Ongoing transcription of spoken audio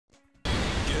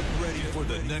ready for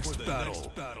the next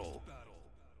battle.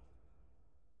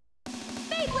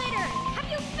 Beyblader, have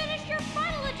you finished your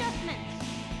final adjustments?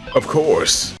 Of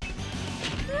course.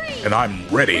 3, And I'm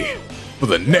ready for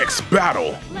the next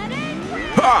battle. let it rip.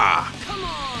 Ha! Come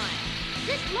on.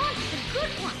 This launch is a good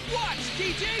one. Watch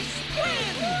DJ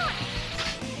Wait, what?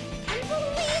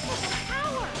 Unbelievable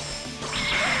power.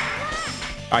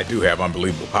 I do have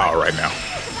unbelievable power right now.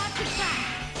 It's about to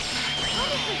crash. How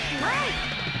does this break?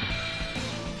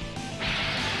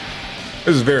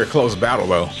 This is a very close battle,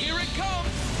 though. Here it comes,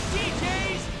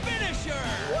 DJ's finisher.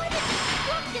 What is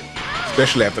destructive power?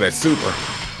 Especially after that super. A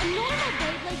normal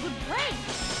Beyblade would break.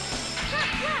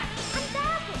 Crap, I'm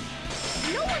baffled.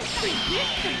 No one's seen this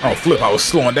to Oh, flip, I was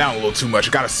slowing down a little too much.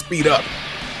 I gotta speed up.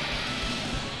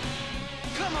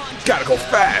 Come on, Gotta go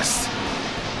fast.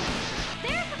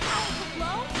 There's a powerful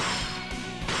blow.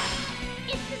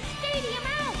 It's the stadium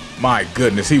out. My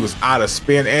goodness, he was out of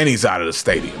spin and he's out of the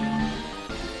stadium.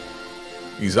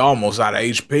 He's almost out of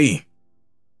HP.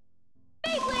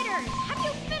 Beybladers, have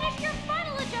you finished your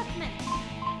final adjustments?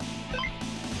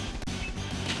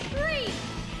 3,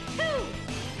 2,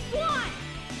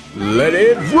 1. Let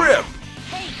it rip.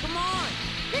 Hey, come on.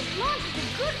 This launch is a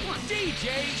good one.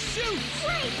 DJ shoots.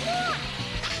 Great launch.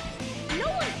 No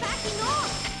one's backing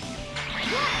off. What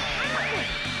happened?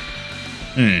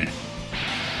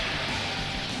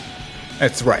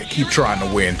 That's right. Keep trying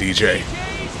to win, DJ.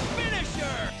 DJ's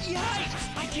finisher.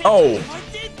 Yikes! I can't Oh. believe I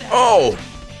did that. Oh,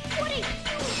 What a huge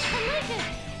collision.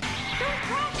 Don't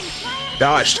crash and fly out.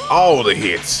 dodged all the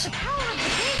hits. The power of the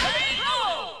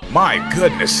Beyblade. My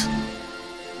goodness.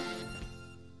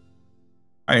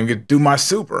 I didn't even get to do my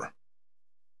super.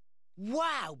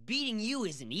 Wow, beating you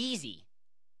isn't easy.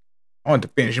 I wanted to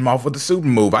finish him off with the super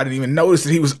move. I didn't even notice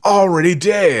that he was already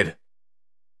dead.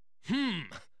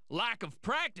 Lack of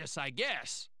practice, I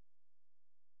guess.